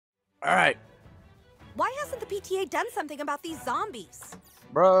All right. Why hasn't the PTA done something about these zombies?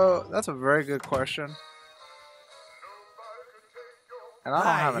 Bro, that's a very good question. And I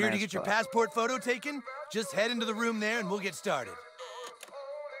don't have an here answer to get your for that. passport photo taken? Just head into the room there and we'll get started.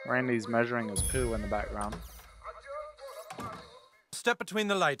 Randy's measuring his poo in the background. Step between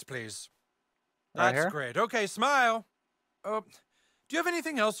the lights, please. Right That's here? great. Okay, smile. Do you have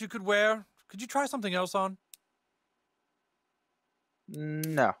anything else you could wear? Could you try something else on?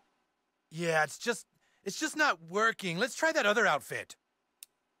 No. Yeah, it's just not working. Let's try that other outfit.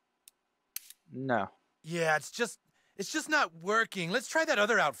 No. Yeah, it's just not working. Let's try that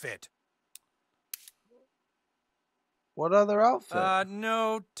other outfit. What other outfit?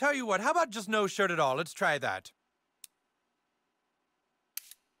 No. Tell you what, how about just no shirt at all? Let's try that.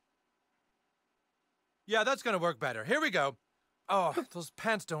 Yeah, that's gonna work better. Here we go. Oh, those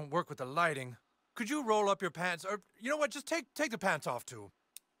pants don't work with the lighting. Could you roll up your pants? Or, you know what, just take the pants off, too.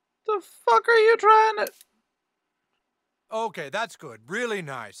 The fuck are you trying to... Okay, that's good. Really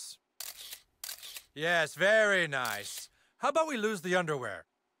nice. Yes, very nice. How about we lose the underwear?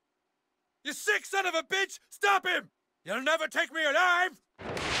 You sick son of a bitch! Stop him! You'll never take me alive!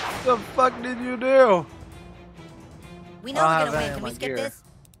 The fuck did you do? We know we're gonna win. Can we skip this?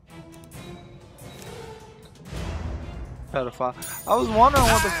 Pedophile. I was wondering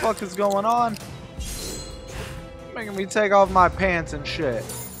what the fuck is going on. Making me take off my pants and shit.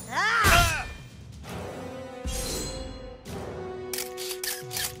 Ah!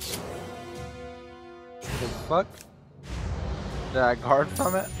 The fuck? Did I guard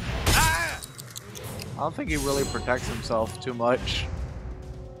from it? I don't think he really protects himself too much.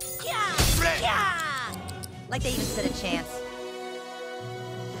 Yeah! Yeah! Like they even stood a chance.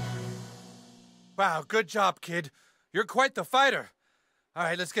 Wow, good job, kid. You're quite the fighter. All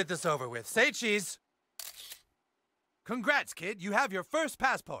right, let's get this over with. Say cheese. Congrats, kid. You have your first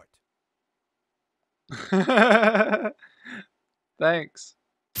passport. Thanks.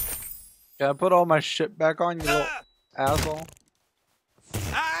 Can I put all my shit back on, you little asshole?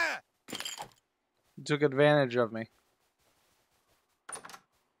 You took advantage of me.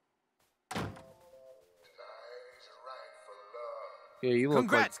 Yeah, you look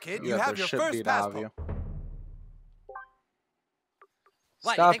Congrats, like kid. you You got have the your shit first beat out of you. passport.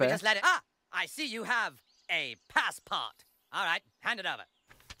 What, Stop you think we it. just let it... Ah! I see you have a passport. All right, hand it over.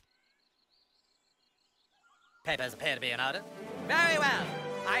 Papers appear to be in order. Very well.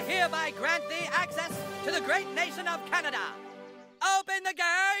 I hereby grant thee access to the great nation of Canada. Open the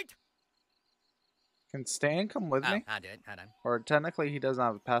gate! Can Stan come with me? I'll do it. Hold on. Or technically he doesn't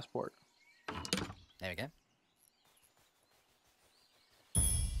have a passport. There we go.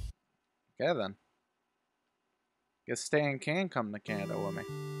 Okay then. Guess Stan can come to Canada with me.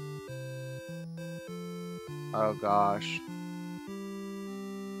 Oh gosh.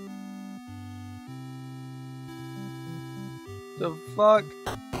 The fuck?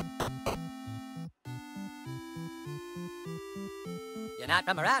 You're not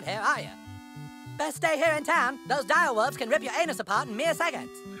from around here, are you? Best stay here in town. Those dire wolves can rip your anus apart in mere seconds.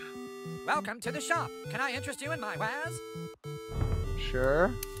 Welcome to the shop. Can I interest you in my wares?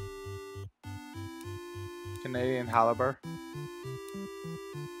 Sure. Canadian Haliber.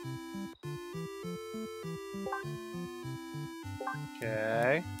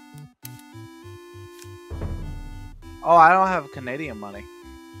 Okay. Oh, I don't have Canadian money.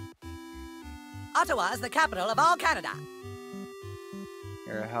 Ottawa is the capital of all Canada.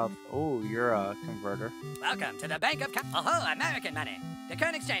 You're a health. Oh, you're a converter. Welcome to the Bank of Oh, American money. The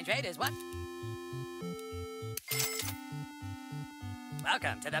current exchange rate is what?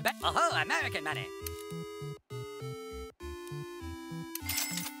 Welcome to the Bank. Oh, American money.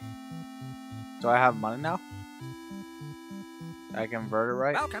 Do I have money now? I convert it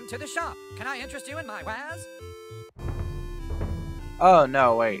right? Welcome to the shop. Can I interest you in my wares? Oh,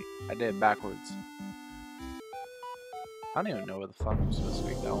 no, wait. I did it backwards. I don't even know where the fuck I'm supposed to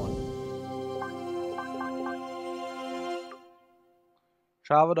be going.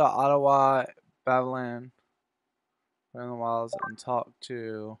 Travel to Ottawa, Babylon, in the wilds, and talk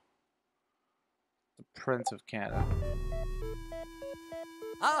to the Prince of Canada.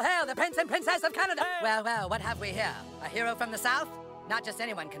 Oh, hail the Prince and Princess of Canada! Well, well, what have we here? A hero from the South? Not just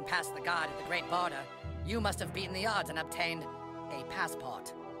anyone can pass the guard at the Great Border. You must have beaten the odds and obtained a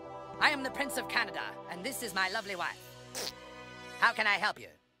passport. I am the Prince of Canada, and this is my lovely wife. How can I help you?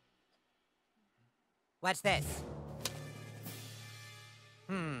 What's this?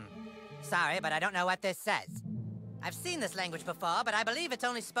 Sorry, but I don't know what this says. I've seen this language before, but I believe it's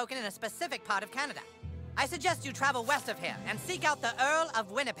only spoken in a specific part of Canada. I suggest you travel west of here and seek out the Earl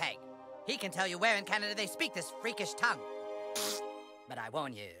of Winnipeg. He can tell you where in Canada they speak this freakish tongue. But I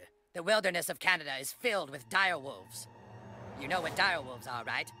warn you, The wilderness of Canada is filled with dire wolves. You know what dire wolves are,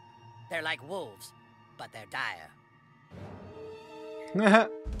 right? They're like wolves, but they're dire.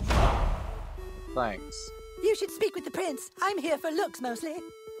 Thanks. You should speak with the prince. I'm here for looks, mostly.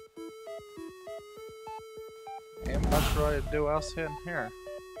 Ain't much for to do else in here.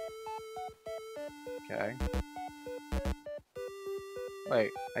 Okay.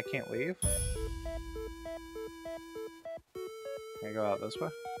 Wait, I can't leave? Can I go out this way?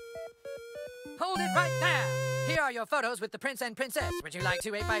 Hold it right there! Here are your photos with the prince and princess. Would you like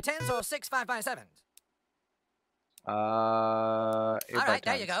 2 8x10s or 6 5x7s? 8 Alright, by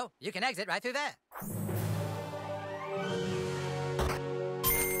there you 10s. go. You can exit right through there.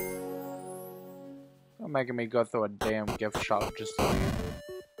 You're making me go through a damn gift shop just to leave.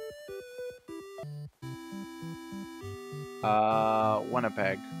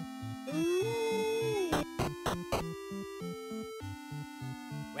 Winnipeg.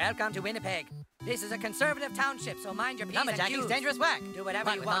 Welcome to Winnipeg. This is a conservative township, so mind your P's and Q's. Dangerous work. Do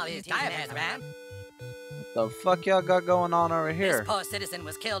whatever you want with these diabears, man. The fuck y'all got going on over here? This poor citizen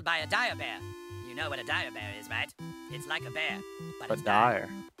was killed by a dire bear. You know what a dire bear is, right? It's like a bear, but it's dire.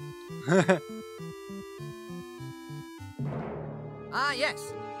 Ah,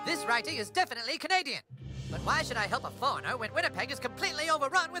 yes. This writing is definitely Canadian. But why should I help a foreigner when Winnipeg is completely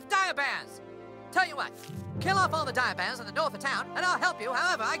overrun with dire bears? Tell you what, kill off all the dire bears in the north of town, and I'll help you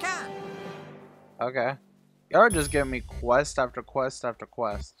however I can. Okay. Y'all are just giving me quest after quest after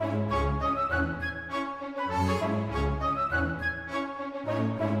quest.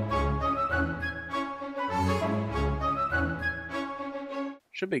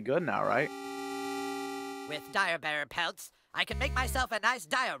 Should be good now, right? With dire bear pelts, I can make myself a nice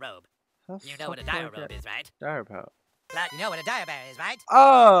dire robe. You know what a dire robe is, right? Dire pelt. But you know what a dire bear is, right?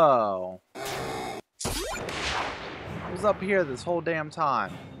 Oh! I was up here this whole damn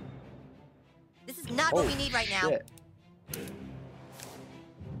time. This is not what we need right now. Shit.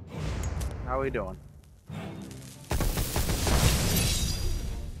 How we doing?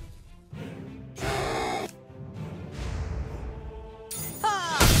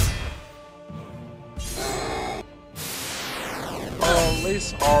 Well, at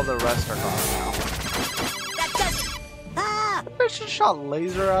least all the rest are gone now. That does it. Ah! That bitch just shot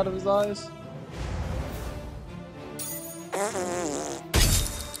laser out of his eyes.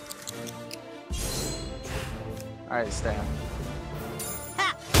 Alright, Stan.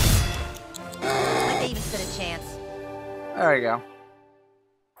 Ha! Like they even stood a chance. There we go.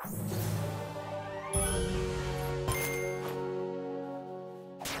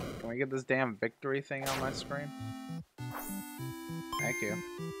 Can we get this damn victory thing on my screen? Thank you.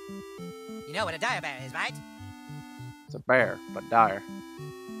 You know what a dire bear is, right? It's a bear, but dire.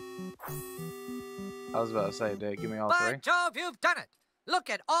 I was about to say, did it give me all By three? Jove, you've done it! Look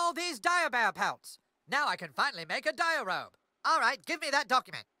at all these dire bear pelts. Now I can finally make a dire robe. All right, give me that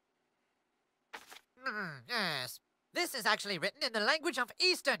document. Yes. This is actually written in the language of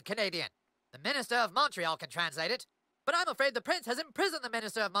Eastern Canadian. The Minister of Montreal can translate it. But I'm afraid the Prince has imprisoned the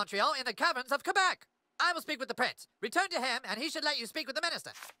Minister of Montreal in the caverns of Quebec. I will speak with the Prince. Return to him, and he should let you speak with the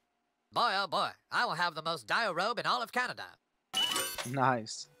Minister. Boy, oh boy, I will have the most dire robe in all of Canada.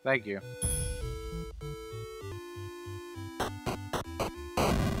 Nice. Thank you.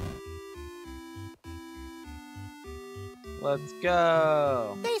 Let's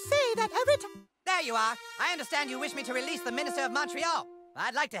go. They say that every time. There you are. I understand you wish me to release the Minister of Montreal.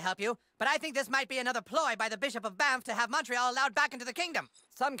 I'd like to help you, but I think this might be another ploy by the Bishop of Banff to have Montreal allowed back into the kingdom.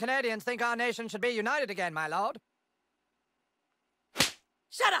 Some Canadians think our nation should be united again, my lord.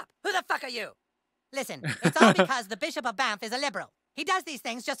 Shut up! Who the fuck are you? Listen, it's all because the Bishop of Banff is a liberal. He does these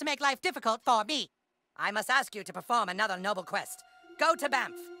things just to make life difficult for me. I must ask you to perform another noble quest. Go to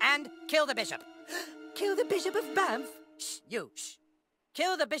Banff and kill the bishop. Kill the Bishop of Banff? Shh, you, shh.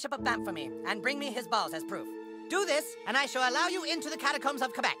 Kill the Bishop of Banff for me and bring me his balls as proof. Do this, and I shall allow you into the catacombs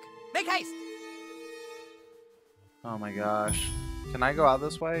of Quebec. Make haste! Oh my gosh. Can I go out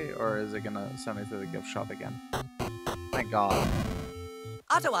this way, or is it gonna send me to the gift shop again? Thank God.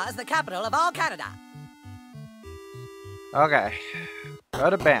 Ottawa is the capital of all Canada. Okay. Go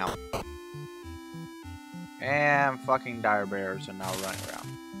to Banff. And fucking dire bears are now running around.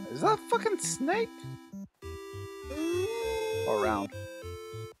 Is that a fucking snake? Or round?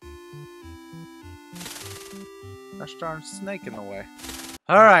 Gosh darn snake in the way.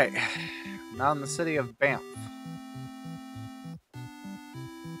 Alright. Now in the city of Banff.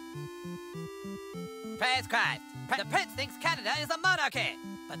 Praise Christ. The Prince thinks Canada is a monarchy.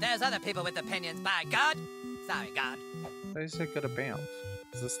 But there's other people with opinions, by God. Sorry, God. They say go to Banff.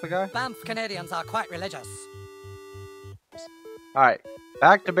 Is this the guy? Banff Canadians are quite religious. Alright.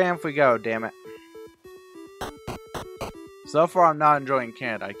 Back to Banff we go, damn it. So far, I'm not enjoying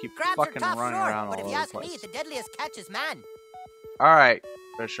Canada. I keep Crabs are fucking tough, running sure, around all but if over you the ask me, place. the deadliest catch is man. Alright,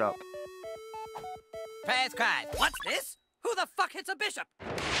 Bishop. Praise Christ. What's this? Who the fuck hits a bishop?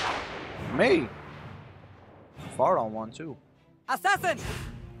 Me! Fart on one, too. Assassin!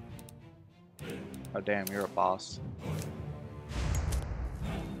 Oh, damn, you're a boss.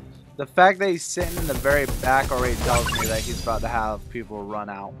 The fact that he's sitting in the very back already tells me that he's about to have people run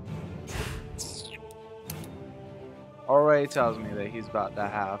out. Already tells me that he's about to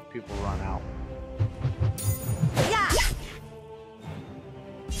have people run out. Yeah!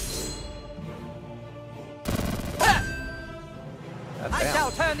 God I damn.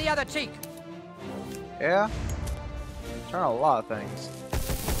 shall turn the other cheek. Yeah? Turn a lot of things.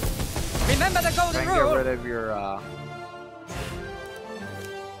 Remember the golden Then get rule. rid of your,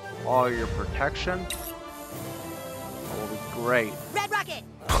 all your protection. That will be great. Red Rocket!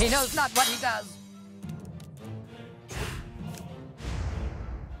 He knows not what he does.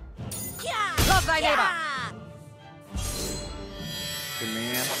 Yeah! Love thy neighbor. Yeah! Good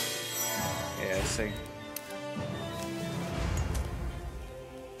man. Yeah, I see.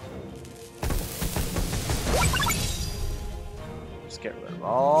 Just get rid of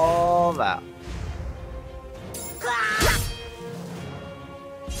all that.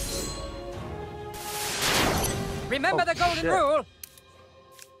 Remember Oh, the golden shit. rule.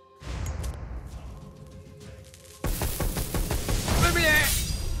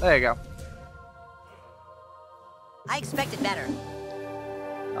 There you go. I expected better.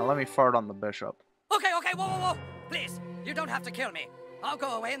 Now let me fart on the bishop. Okay, whoa, whoa, whoa. Please, you don't have to kill me. I'll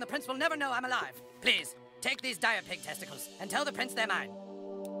go away and the prince will never know I'm alive. Please, take these dire pig testicles and tell the prince they're mine.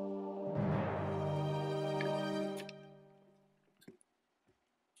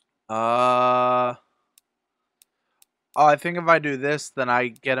 Oh, I think if I do this, then I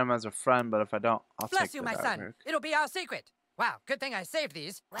get him as a friend, but if I don't, I'll Bless take you, the my dire son. pig. It'll be our secret. Wow, good thing I saved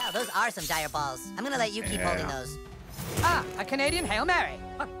these. Wow, those are some dire balls. I'm gonna let you keep holding Yeah. those. Ah, a Canadian Hail Mary.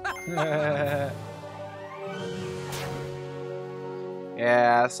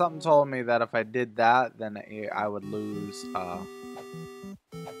 Yeah, something told me that if I did that, then I would lose the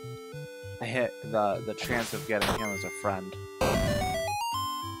chance of getting him as a friend.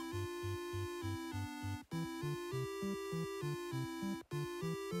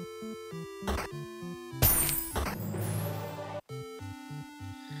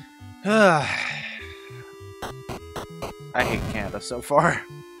 I hate Canada so far.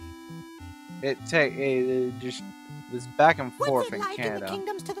 It just this back and forth in Canada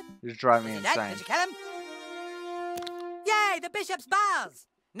kingdoms to the... just drive me Is that? insane. Did you kill him? Yay, the bishop's balls!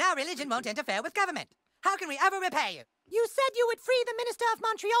 Now religion won't interfere with government. How can we ever repay you? You said you would free the Minister of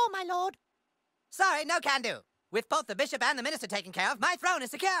Montreal, my lord. Sorry, no can do. With both the bishop and the minister taken care of, my throne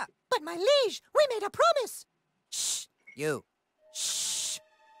is secure. But my liege, we made a promise. Shh, you. Shh.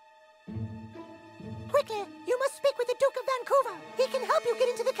 Quickly, you must speak with the Duke of Vancouver. He can help you get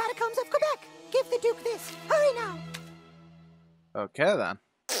into the catacombs of Quebec. Give the Duke this. Hurry now. Okay then.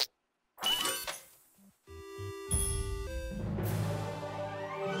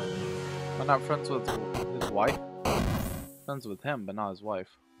 I'm not friends with his wife. Friends with him, but not his wife.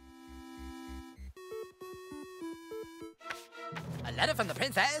 A letter from the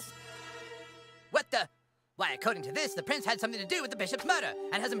princess? What the? Why, according to this, the prince had something to do with the bishop's murder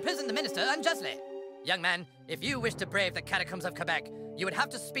and has imprisoned the minister unjustly. Young man, if you wish to brave the catacombs of Quebec, you would have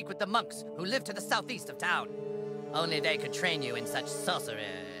to speak with the monks who live to the southeast of town. Only they could train you in such sorcery.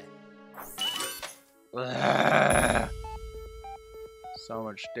 Ugh. So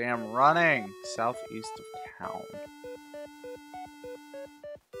much damn running. Southeast of town.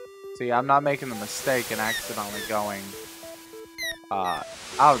 See, I'm not making the mistake and accidentally going out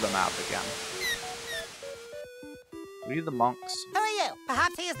of the map again. Read the monks. Who are you?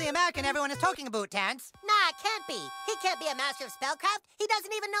 Perhaps he is the American everyone is talking about, Terrence. Nah, it can't be. He can't be a master of spellcraft. He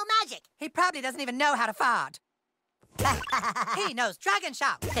doesn't even know magic. He probably doesn't even know how to fart. He knows dragon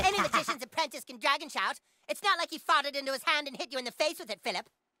shout. Any magician's apprentice can dragon shout. It's not like he farted into his hand and hit you in the face with it, Philip.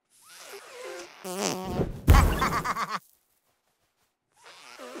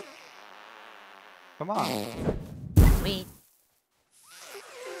 Come on. Sweet.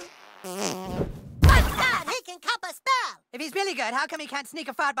 My God, he can cup a spell. If he's really good, how come he can't sneak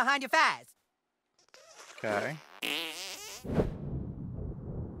a fart behind your faz? Okay.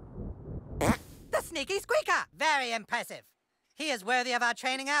 The sneaky squeaker! Very impressive. He is worthy of our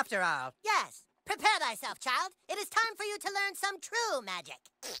training after all. Yes. Prepare thyself, child. It is time for you to learn some true magic.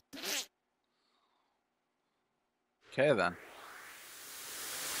 Okay then.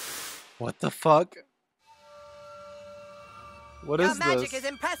 What the fuck? What Your is magic this? is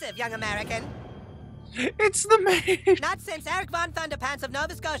impressive, young American. It's the maid! Not since Eric Von Thunderpants of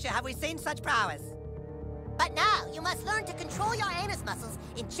Nova Scotia have we seen such prowess. But now, you must learn to control your anus muscles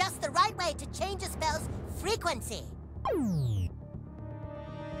in just the right way to change a spell's frequency.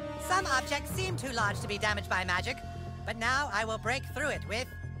 Some objects seem too large to be damaged by magic, but now I will break through it with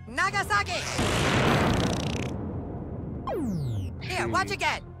Nagasaki! Here, watch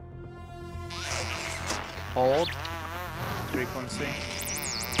again. Hold. Frequency.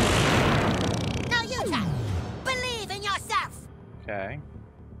 Now you try. Believe in yourself. Okay.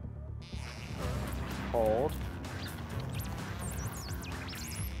 Hold.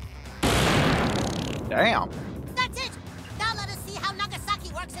 Damn. That's it. Now let us see how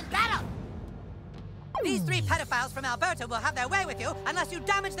Nagasaki works in battle. These 3 pedophiles from Alberta will have their way with you unless you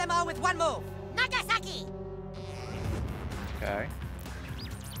damage them all with one move. Nagasaki. Okay.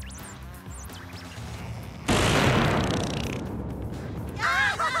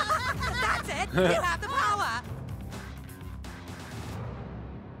 That's it! You have the power!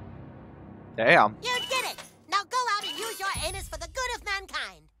 Damn. You did it. Now go out and use your anus for the good of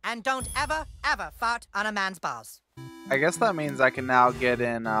mankind. And don't ever, ever fart on a man's balls. I guess that means I can now get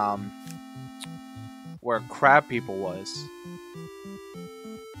in, where crab people was.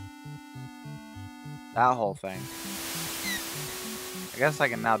 That whole thing. I guess I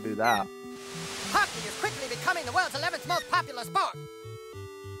can now do that. Hockey is quickly becoming the world's 11th most popular sport.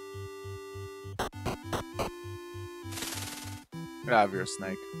 Get out of here,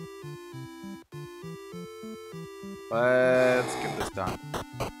 snake. Let's get this done.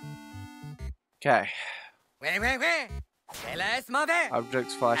 Okay. Wait. Let's move it.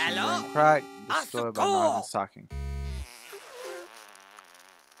 Objects flashing Hello? green crack. Ah, Destroyed so by cool. Nagasaki.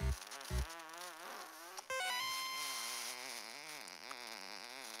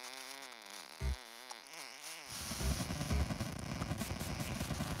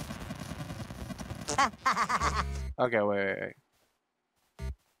 Okay, wait.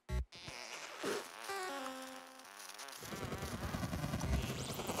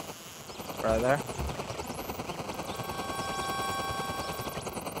 Right there.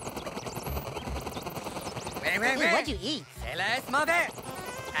 Wait. Dude, what'd you eat? Let's move it.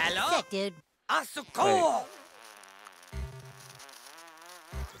 Hello? Sick, dude. Ah, so cool.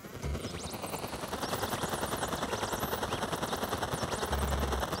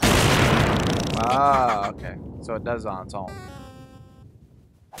 Ah, okay. So it does on its own.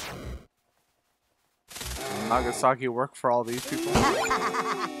 Nagasaki work for all these people?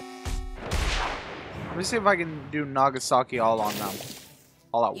 Let me see if I can do Nagasaki all on them.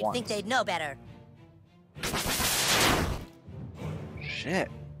 All at You'd once. think they'd know better. Shit.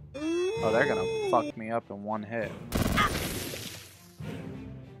 Oh, they're gonna fuck me up in one hit.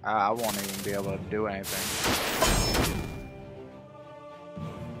 I won't even be able to do anything.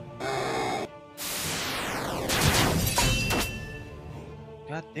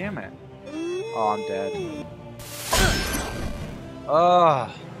 God damn it. Oh, I'm dead.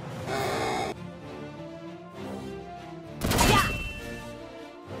 Ugh.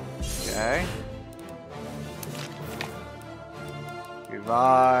 Okay.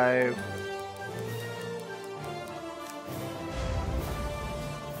 Revive.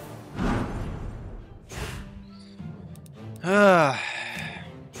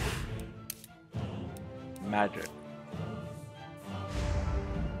 Magic.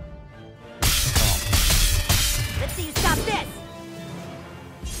 Let's see you stop this.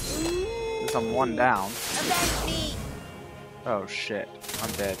 Guess I'm one down. Avenge me. Oh shit.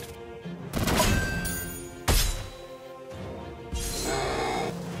 I'm dead.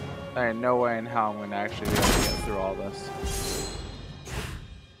 There ain't no way in hell I'm gonna actually be able to get through all this.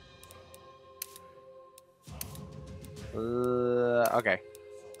 Okay.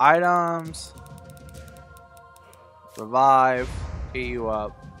 Items. Revive. Heat you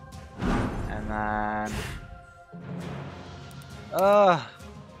up. And then... I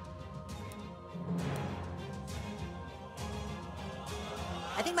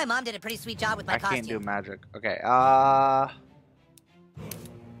think my mom did a pretty sweet job with my I can't do costume. magic. Okay,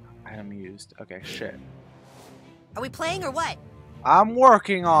 item used. Okay, shit. Are we playing or what? I'm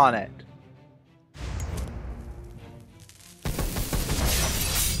working on it.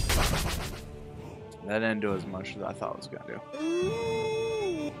 That didn't do as much as I thought it was gonna do.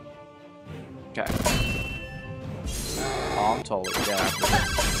 Okay. Oh, I'm totally dead.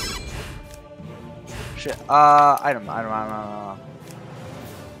 Shit. Item.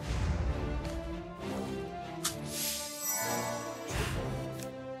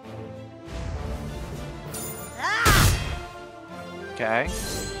 Okay. I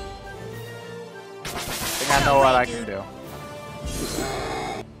think I know what I can do.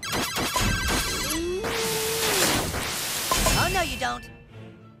 Oh, no, you don't.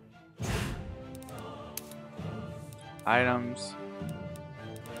 Items.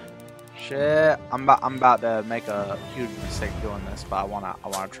 Shit, I'm about to make a huge mistake doing this, but I wanna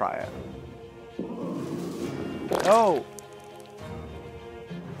try it. No!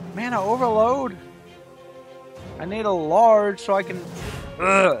 Man, I overload! I need a large so I can...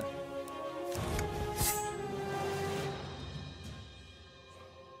 Ugh.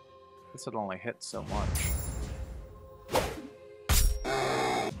 Guess it only hits so much.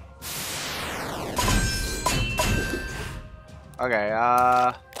 Okay,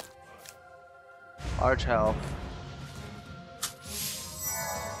 large health.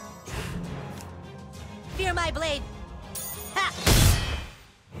 Fear my blade. Ha!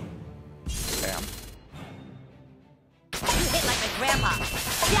 Damn. You hit like my grandpa.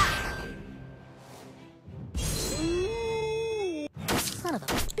 Yeah! Son of a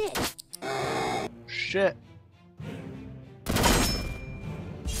bitch. Shit.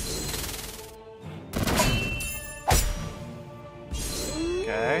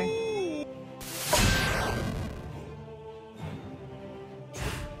 Okay.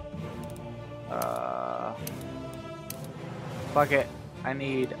 Fuck it. I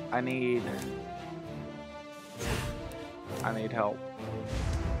need help. I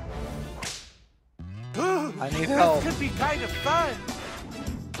need help. This could be kind of fun.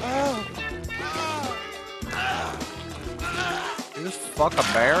 You just fuck a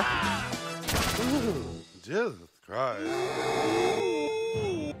bear? Jesus Christ.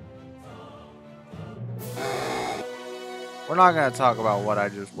 We're not gonna talk about what I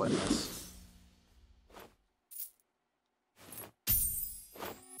just witnessed.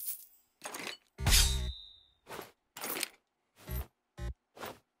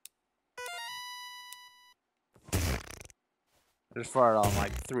 I just farted on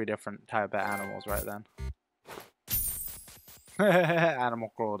like 3 different type of animals right then. Animal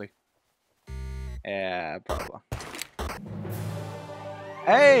cruelty. Yeah, probably.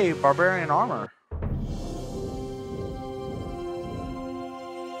 Hey, barbarian armor.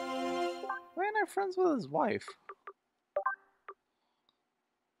 Why ain't I friends with his wife?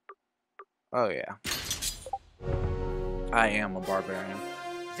 Oh yeah. I am a barbarian.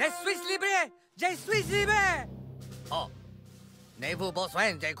 Je suis libre! Je suis libre! Oh. N'avez-vous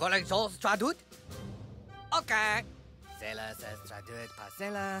besoin de quelque chose traduit? Ok. Cela se traduit par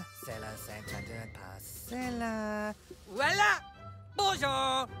cela. Cela se traduit par cela. Voilà!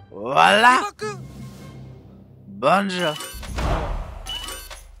 Bonjour! Voila! Merci beaucoup! Bonjour.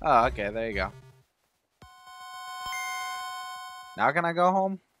 Oh, okay, there you go. Now can I go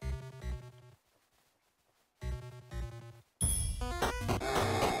home?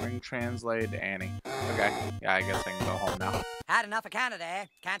 Ring translate Annie. Okay, yeah, I guess I can go home now. Had enough of Canada, eh?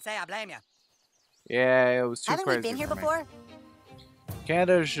 Can't say I blame you. Yeah, it was too Haven't we crazy been here for me. before?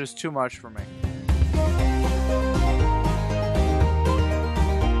 Canada is just too much for me.